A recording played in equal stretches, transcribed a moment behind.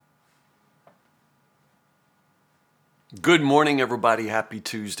Good morning, everybody. Happy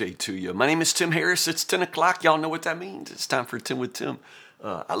Tuesday to you. My name is Tim Harris. It's 10 o'clock. Y'all know what that means. It's time for 10 with Tim.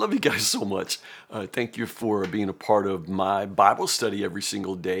 I love you guys so much. Thank you for being a part of my Bible study every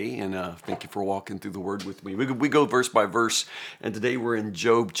single day, and thank you for walking through the Word with me. We go verse by verse, and today we're in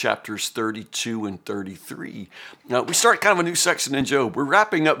Job chapters 32 and 33. Now, we start kind of a new section in Job. We're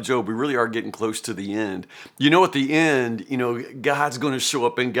wrapping up Job. We really are getting close to the end. At the end, God's going to show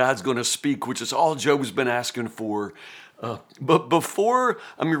up and God's going to speak, which is all Job's been asking for. But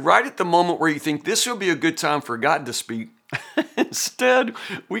right at the moment where you think this would be a good time for God to speak, instead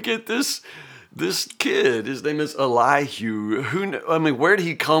we get this kid. His name is Elihu. Where did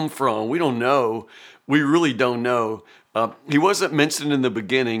he come from? We don't know. We really don't know. He wasn't mentioned in the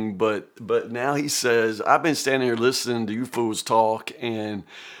beginning, but now he says, "I've been standing here listening to you fools talk, and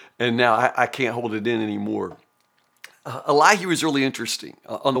now I can't hold it in anymore." Elihu is really interesting.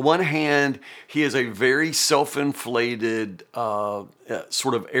 On the one hand, he is a very self-inflated,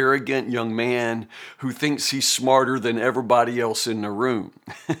 sort of arrogant young man who thinks he's smarter than everybody else in the room.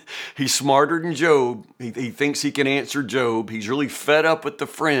 He's smarter than Job. He thinks he can answer Job. He's really fed up with the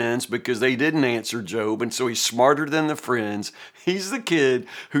friends because they didn't answer Job, and so he's smarter than the friends. He's the kid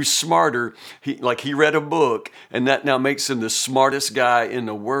who's smarter. He read a book, and that now makes him the smartest guy in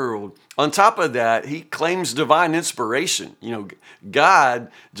the world. On top of that, he claims divine inspiration. God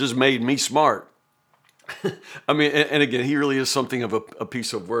just made me smart. And again, he really is something of a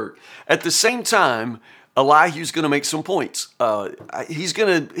piece of work. At the same time, Elihu's going to make some points. He's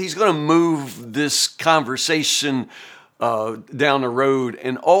going to move this conversation down the road,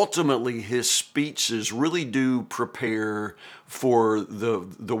 and ultimately his speeches really do prepare for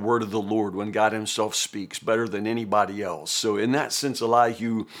the word of the Lord when God himself speaks better than anybody else. So in that sense,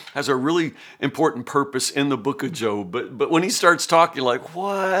 Elihu has a really important purpose in the book of Job. But when he starts talking like,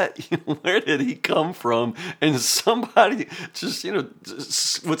 what? Where did he come from? And somebody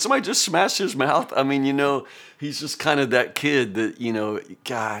would somebody just smash his mouth? He's just kind of that kid that,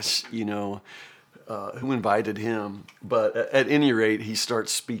 who invited him. But at any rate, he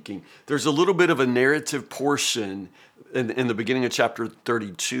starts speaking. There's a little bit of a narrative portion in the beginning of chapter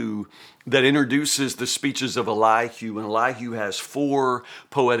 32 that introduces the speeches of Elihu. And Elihu has 4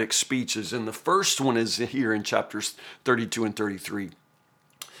 poetic speeches. And the first one is here in chapters 32 and 33.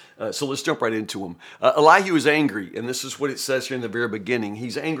 So let's jump right into them. Elihu is angry, and this is what it says here in the very beginning.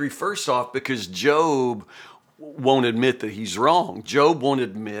 He's angry first off because Job won't admit that he's wrong. Job won't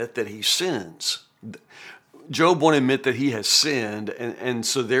admit that he sins. Job won't admit that he has sinned, and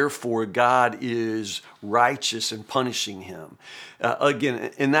so therefore God is righteous in punishing him.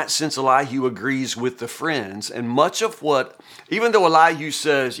 Again, in that sense, Elihu agrees with the friends, and much of even though Elihu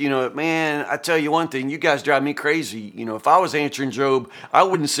says, man, I tell you one thing, you guys drive me crazy. If I was answering Job, I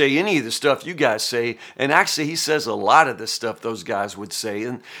wouldn't say any of the stuff you guys say, and actually he says a lot of the stuff those guys would say,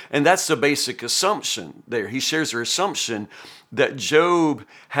 and that's the basic assumption there. He shares their assumption that Job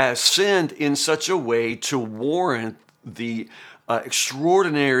has sinned in such a way to warrant the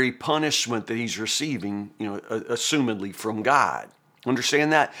extraordinary punishment that he's receiving, assumedly from God.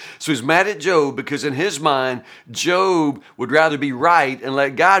 Understand that? So he's mad at Job because in his mind, Job would rather be right and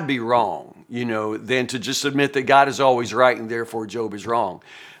let God be wrong, than to just admit that God is always right and therefore Job is wrong.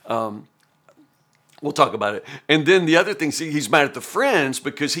 We'll talk about it. And then the other thing, he's mad at the friends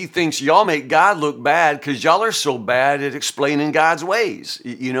because he thinks y'all make God look bad because y'all are so bad at explaining God's ways.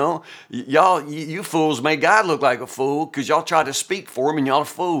 You fools make God look like a fool because y'all try to speak for him and y'all are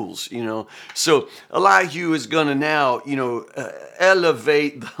fools, So Elihu is going to now,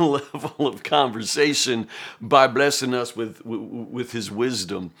 elevate the level of conversation by blessing us with his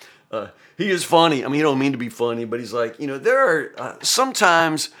wisdom. He is funny. He don't mean to be funny, but he's like, there are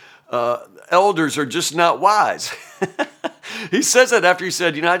sometimes elders are just not wise. He says that after he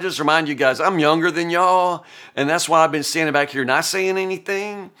said, I just remind you guys, I'm younger than y'all, and that's why I've been standing back here not saying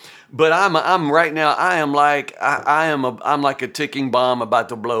anything. But I'm right now, I'm like a ticking bomb about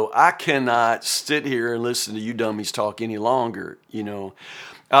to blow. I cannot sit here and listen to you dummies talk any longer,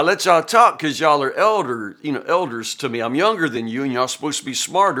 I'll let y'all talk because y'all are elders to me. I'm younger than you, and y'all supposed to be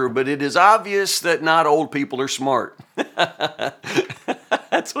smarter, but it is obvious that not old people are smart.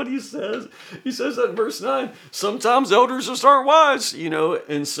 That's what he says. He says that in verse 9. Sometimes elders just aren't wise,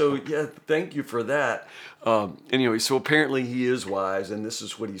 and so, yeah, thank you for that. Anyway, so apparently he is wise, and this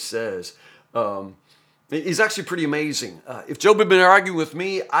is what he says. He's actually pretty amazing. If Job had been arguing with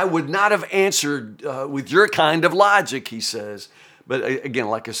me, I would not have answered with your kind of logic, he says. But again,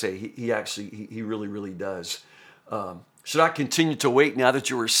 like I say, he really, really does. Should I continue to wait now that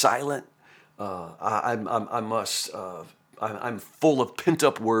you were silent? I I'm full of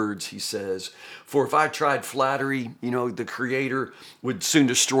pent-up words, he says. For if I tried flattery, the Creator would soon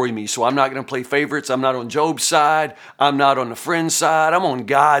destroy me. So I'm not going to play favorites. I'm not on Job's side. I'm not on the friend's side. I'm on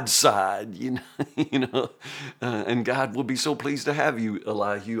God's side, and God will be so pleased to have you,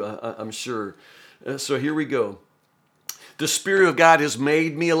 Elihu, I'm sure. So here we go. The Spirit of God has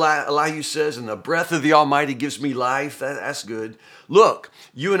made me, Elihu says, and the breath of the Almighty gives me life. That's good. Look,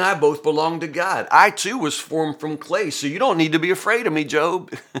 you and I both belong to God. I too was formed from clay, so you don't need to be afraid of me,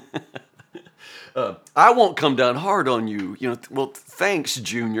 Job. I won't come down hard on you. Well, thanks,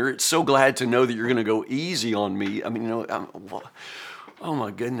 Junior. It's so glad to know that you're going to go easy on me. I mean, oh my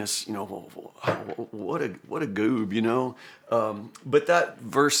goodness, what a goob, But that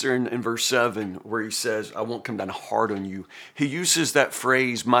verse there in verse 7 where he says, I won't come down hard on you, he uses that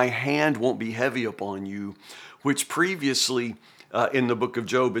phrase, my hand won't be heavy upon you, which previously in the book of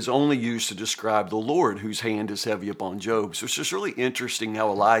Job is only used to describe the Lord whose hand is heavy upon Job. So it's just really interesting how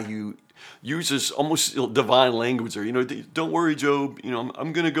Elihu uses almost divine language there. Don't worry, Job,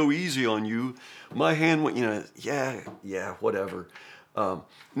 I'm going to go easy on you. My hand went, yeah, whatever.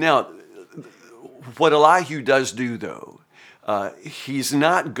 Now, what Elihu does do, though, he's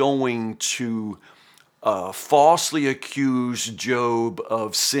not going to falsely accuse Job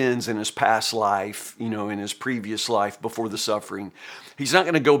of sins in his past life, in his previous life before the suffering. He's not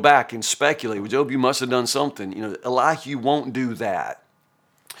going to go back and speculate, well, Job, you must have done something. Elihu won't do that.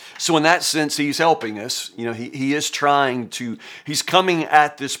 So in that sense, he's helping us. He is he's coming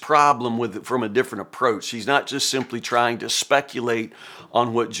at this problem from a different approach. He's not just simply trying to speculate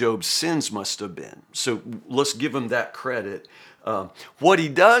on what Job's sins must have been. So let's give him that credit. What he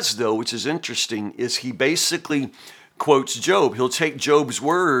does, though, which is interesting, is he basically quotes Job. He'll take Job's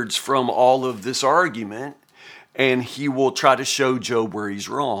words from all of this argument, and he will try to show Job where he's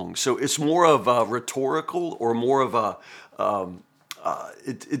wrong. So it's more of a rhetorical or more of a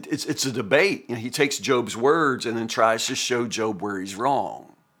it's a debate. He takes Job's words and then tries to show Job where he's wrong.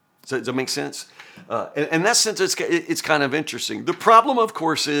 Does that make sense? And in that sense, it's kind of interesting. The problem, of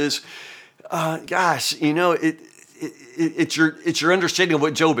course, is, it's your understanding of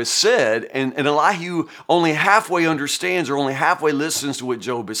what Job has said, and Elihu only halfway understands or only halfway listens to what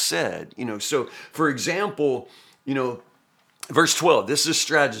Job has said. So for example, verse 12, this is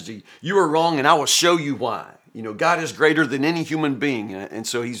strategy. You are wrong, and I will show you why. God is greater than any human being. And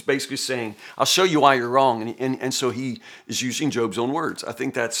so he's basically saying, I'll show you why you're wrong. And so he is using Job's own words. I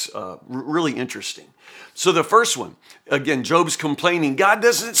think that's really interesting. So the first one, again, Job's complaining, God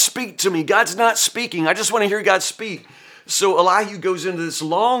doesn't speak to me. God's not speaking. I just want to hear God speak. So Elihu goes into this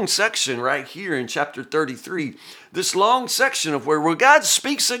long section right here in chapter 33, this long section of where God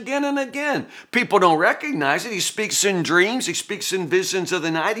speaks again and again. People don't recognize it. He speaks in dreams. He speaks in visions of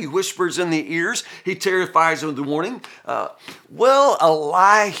the night. He whispers in the ears. He terrifies in the morning. Well,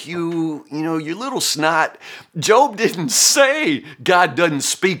 Elihu, you little snot, Job didn't say God doesn't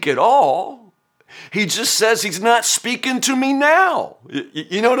speak at all. He just says he's not speaking to me now.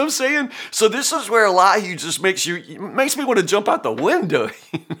 You know what I'm saying? So this is where Elihu just makes me want to jump out the window,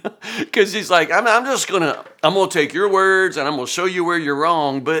 because he's like, I'm gonna take your words and I'm gonna show you where you're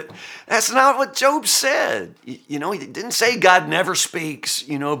wrong. But that's not what Job said. He didn't say God never speaks.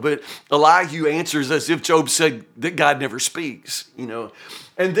 But Elihu answers as if Job said that God never speaks.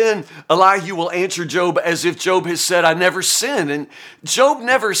 And then Elihu will answer Job as if Job has said, I never sinned. And Job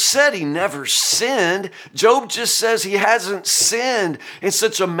never said he never sinned. Job just says he hasn't sinned in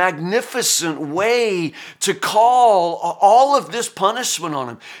such a magnificent way to call all of this punishment on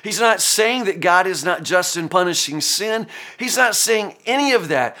him. He's not saying that God is not just in punishing sin. He's not saying any of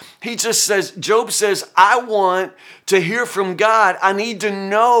that. He just says, Job says, I want to hear from God. I need to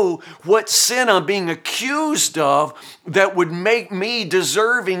know what sin I'm being accused of that would make me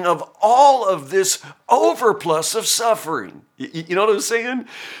deserving of all of this overplus of suffering. You know what I'm saying?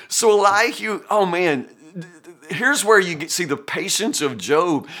 So Elihu, oh man, here's where you see the patience of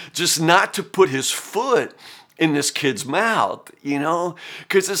Job, just not to put his foot in this kid's mouth,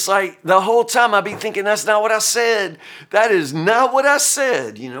 because it's like the whole time I'd be thinking, that's not what I said. That is not what I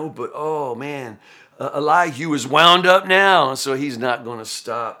said, but oh man, Elihu is wound up now, so he's not going to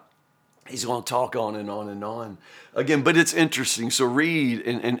stop. He's going to talk on and on and on. Again, but it's interesting, so read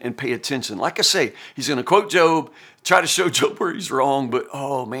and pay attention. Like I say, he's going to quote Job, try to show Job where he's wrong, but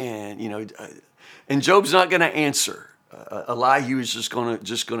oh man, and Job's not going to answer. Elihu is just going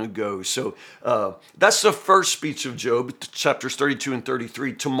to go. So that's the first speech of Job, chapters 32 and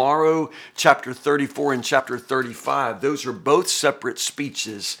 33. Tomorrow, chapter 34 and chapter 35. Those are both separate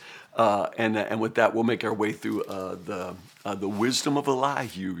speeches And with that, we'll make our way through the wisdom of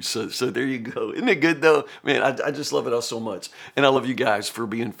Elihu. So there you go. Isn't it good though? Man, I just love it all so much. And I love you guys for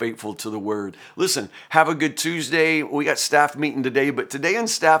being faithful to the word. Listen, have a good Tuesday. We got staff meeting today, but today in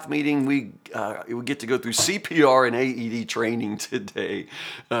staff meeting, we get to go through CPR and AED training today.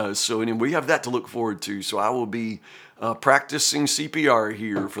 So anyway, we have that to look forward to. So I will be practicing CPR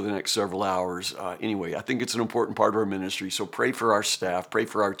here for the next several hours. Anyway, I think it's an important part of our ministry. So pray for our staff, pray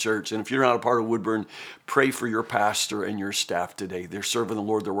for our church. And if you're not a part of Woodburn, pray for your pastor and your staff today. They're serving the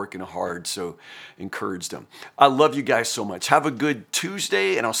Lord. They're working hard. So encourage them. I love you guys so much. Have a good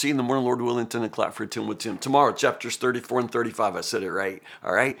Tuesday, and I'll see you in the morning, Lord willing, 10 o'clock for 10 with Tim. Tomorrow, chapters 34 and 35. I said it right.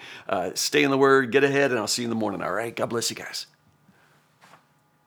 All right. Stay in the word, get ahead, and I'll see you in the morning. All right. God bless you guys.